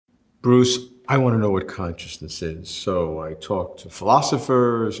Bruce, I want to know what consciousness is. So I talk to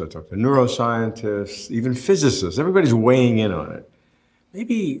philosophers, I talk to neuroscientists, even physicists. Everybody's weighing in on it.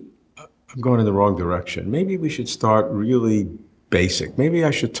 Maybe I'm going in the wrong direction. Maybe we should start really basic. Maybe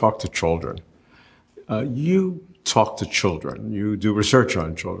I should talk to children. You talk to children. You do research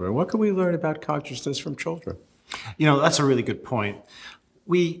on children. What can we learn about consciousness from children? You know, that's a really good point.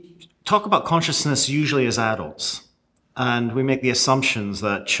 We talk about consciousness usually as adults, and we make the assumptions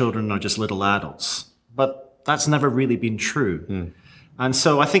that children are just little adults. But that's never really been true. And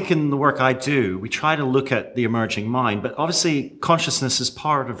so I think in the work I do, we try to look at the emerging mind, but obviously consciousness is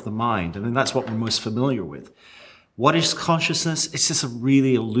part of the mind. I mean, that's what we're most familiar with. What is consciousness? It's just a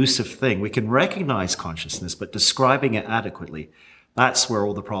really elusive thing. We can recognize consciousness, but describing it adequately, that's where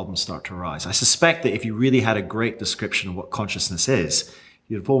all the problems start to arise. I suspect that if you really had a great description of what consciousness is,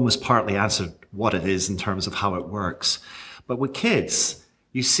 you'd have almost partly answered what it is in terms of how it works. But with kids,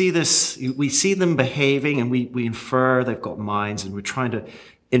 you see this, we see them behaving and we infer they've got minds, and we're trying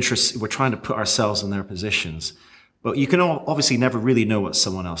to put ourselves in their positions. But you can obviously never really know what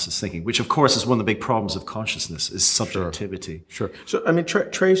someone else is thinking, which of course is one of the big problems of consciousness, is subjectivity. Sure. So, I mean,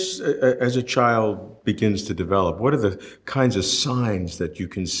 Trace, as a child begins to develop, what are the kinds of signs that you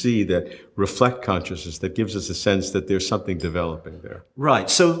can see that reflect consciousness, that gives us a sense that there's something developing there? Right.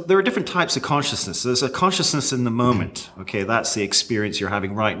 So there are different types of consciousness. There's a consciousness in the moment. Okay, that's the experience you're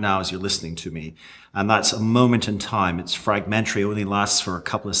having right now as you're listening to me. And that's a moment in time. It's fragmentary, only lasts for a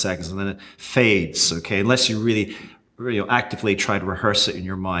couple of seconds, and then it fades, okay? Unless you really actively try to rehearse it in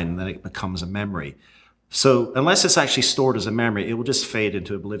your mind, and then it becomes a memory. So unless it's actually stored as a memory, it will just fade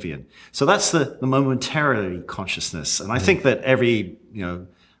into oblivion. So that's the momentary consciousness. And I think that every,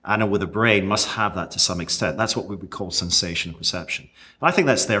 animal with a brain must have that to some extent. That's what we would call sensation and perception. And I think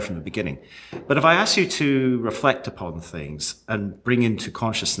that's there from the beginning. But if I ask you to reflect upon things and bring into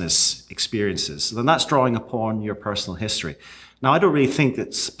consciousness experiences, then that's drawing upon your personal history. Now, I don't really think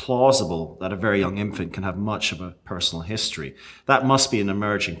it's plausible that a very young infant can have much of a personal history. That must be an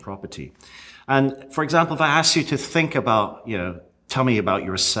emerging property. And for example, if I ask you to think about, tell me about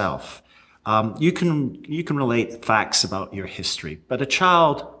yourself, you can relate facts about your history, but a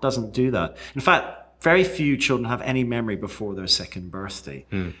child doesn't do that. In fact, very few children have any memory before their second birthday.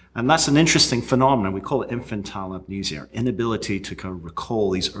 And that's an interesting phenomenon. We call it infantile amnesia, inability to kind of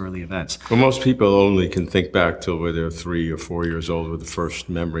recall these early events. Well, most people only can think back till they're 3 or 4 years old with the first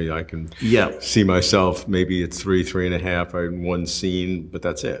memory. I can see myself, maybe at 3, 3.5, I had one scene, but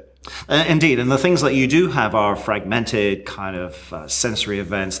that's it. Indeed, and the things that you do have are fragmented kind of sensory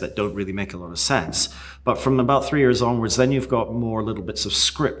events that don't really make a lot of sense. But from about 3 years onwards, then you've got more little bits of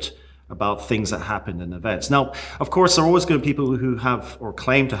script about things that happened in events. Now, of course, there are always going to be people who have or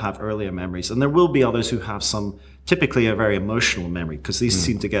claim to have earlier memories, and there will be others who have typically a very emotional memory, because these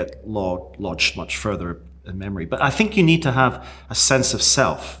seem to get lodged much further in memory. But I think you need to have a sense of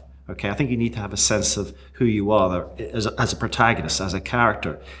self. Okay, I think you need to have a sense of who you are as a protagonist, as a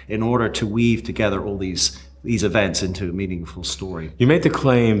character, in order to weave together all these events into a meaningful story. You made the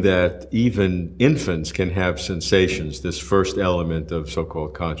claim that even infants can have sensations, this first element of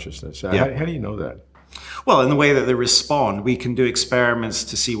so-called consciousness. How do you know that? Well, in the way that they respond, we can do experiments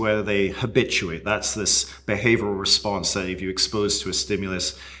to see whether they habituate. That's this behavioral response that if you expose to a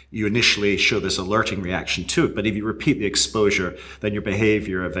stimulus, you initially show this alerting reaction to it, but if you repeat the exposure, then your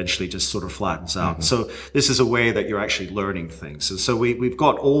behavior eventually just sort of flattens out. So this is a way that you're actually learning things. And so we've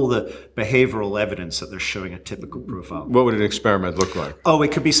got all the behavioral evidence that they're showing a typical profile. What would an experiment look like? Oh,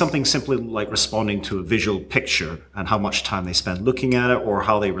 it could be something simply like responding to a visual picture and how much time they spend looking at it, or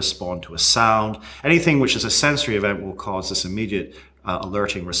how they respond to a sound. Anything which is a sensory event will cause this immediate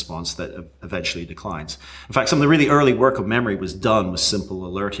alerting response that eventually declines. In fact, some of the really early work of memory was done with simple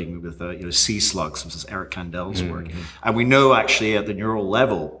alerting with sea slugs. This is Eric Kandel's work. And we know actually at the neural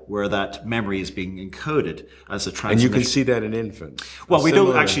level where that memory is being encoded as a transmission. And you can see that in infants? Well, we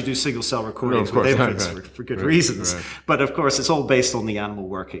don't actually do single cell recordings with infants for good reasons. But of course, it's all based on the animal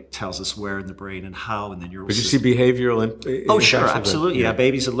work. It tells us where in the brain and how in the neural system. But you see behavioral Oh, sure, absolutely. Yeah,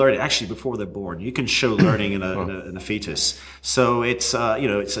 babies are learning actually before they're born. You can show learning in a fetus. So it's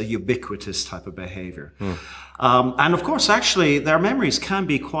a ubiquitous type of behavior. And of course, actually, their memories can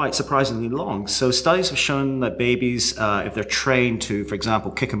be quite surprisingly long. So studies have shown that babies, if they're trained to, for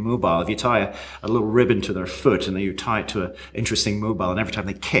example, kick a mobile, if you tie a little ribbon to their foot and then you tie it to an interesting mobile, and every time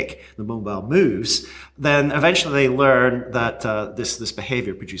they kick, the mobile moves, then eventually they learn that this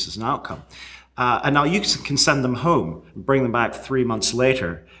behavior produces an outcome. And now you can send them home and bring them back 3 months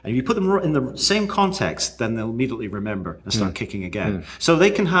later. And if you put them in the same context, then they'll immediately remember and start kicking again. So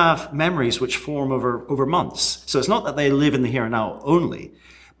they can have memories which form over months. So it's not that they live in the here and now only,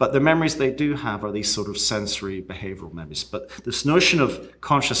 But the memories they do have are these sort of sensory behavioral memories. But this notion of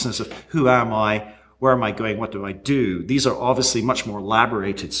consciousness of who am I, where am I going, what do I do, these are obviously much more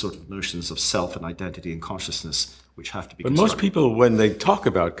elaborated sort of notions of self and identity and consciousness, which have to be But most people, when they talk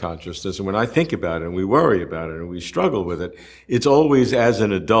about consciousness, and when I think about it, and we worry about it, and we struggle with it, it's always as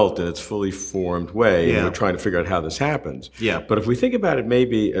an adult in its fully formed way, and we're trying to figure out how this happens. Yeah. But if we think about it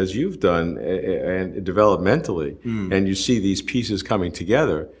maybe as you've done, and developmentally, and you see these pieces coming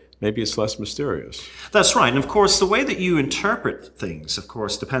together, maybe it's less mysterious. That's right. And of course, the way that you interpret things, of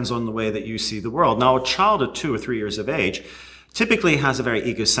course, depends on the way that you see the world. Now, a child at 2 or 3 years of age typically has a very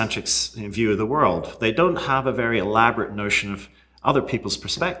egocentric view of the world. They don't have a very elaborate notion of other people's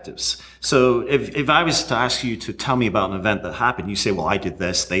perspectives. So if I was to ask you to tell me about an event that happened, you say, well, I did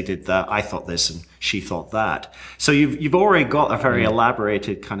this, they did that, I thought this, and she thought that. So you've already got a very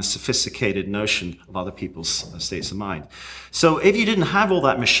elaborated, kind of sophisticated notion of other people's states of mind. So if you didn't have all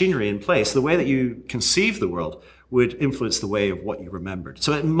that machinery in place, the way that you conceive the world would influence the way of what you remembered.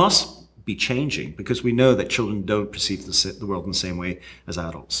 So it must be changing, because we know that children don't perceive the world in the same way as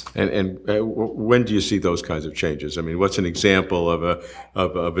adults. And when do you see those kinds of changes? I mean, what's an example of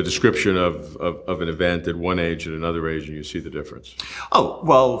a description of an event at one age and another age, and you see the difference? Oh,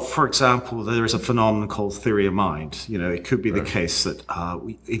 well, for example, there is a phenomenon called theory of mind. You know, it could be the case that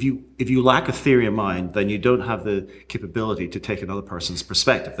if you lack a theory of mind, then you don't have the capability to take another person's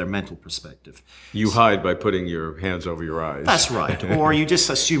perspective, their mental perspective. You hide by putting your hands over your eyes. That's right. Or you just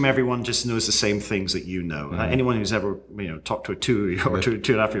assume everyone just knows the same things that you know. Anyone who's ever talked to a 2 or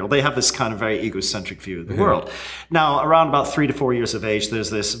 2.5-year-old, they have this kind of very egocentric view of the world. Now, around about 3 to 4 years of age, there's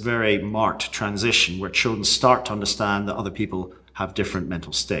this very marked transition where children start to understand that other people have different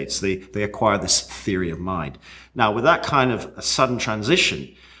mental states. They acquire this theory of mind. Now, with that kind of a sudden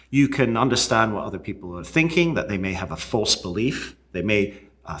transition, you can understand what other people are thinking, that they may have a false belief. They may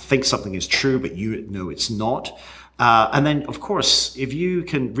think something is true, but you know it's not. And then, of course, if you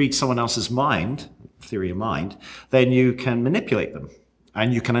can read someone else's mind, theory of mind, then you can manipulate them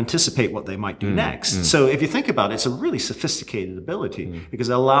and you can anticipate what they might do next. So if you think about it, it's a really sophisticated ability because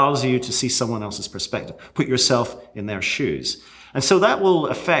it allows you to see someone else's perspective, put yourself in their shoes. And so that will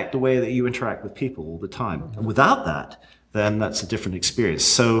affect the way that you interact with people all the time. And without that, then that's a different experience.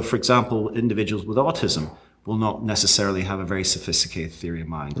 So, for example, individuals with autism will not necessarily have a very sophisticated theory of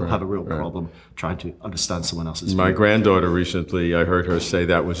mind. They'll have a real problem trying to understand someone else's My view. granddaughter recently, I heard her say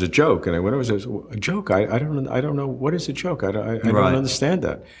that was a joke. And I went, a joke? I don't know. What is a joke? I don't understand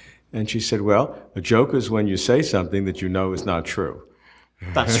that. And she said, well, a joke is when you say something that you know is not true.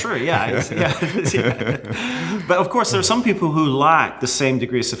 That's true, yeah. But of course, there are some people who lack the same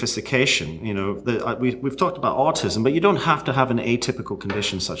degree of sophistication. You know, we've talked about autism, but you don't have to have an atypical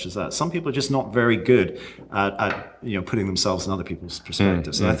condition such as that. Some people are just not very good at putting themselves in other people's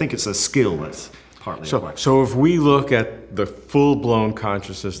perspectives. And I think it's a skill that's partly acquired. So if we look at the full-blown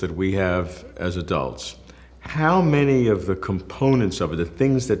consciousness that we have as adults, how many of the components of it, the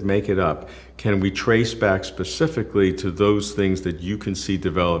things that make it up, can we trace back specifically to those things that you can see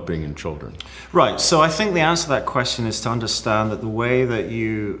developing in children? Right. So I think the answer to that question is to understand that the way that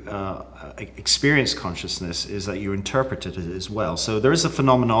you experience consciousness is that you interpret it as well. So there is a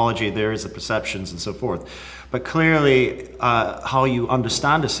phenomenology, there is the perceptions and so forth. But clearly, how you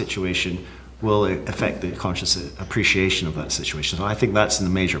understand a situation will affect the conscious appreciation of that situation. So I think that's the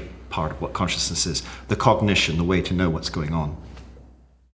major part of what consciousness is, the cognition, the way to know what's going on.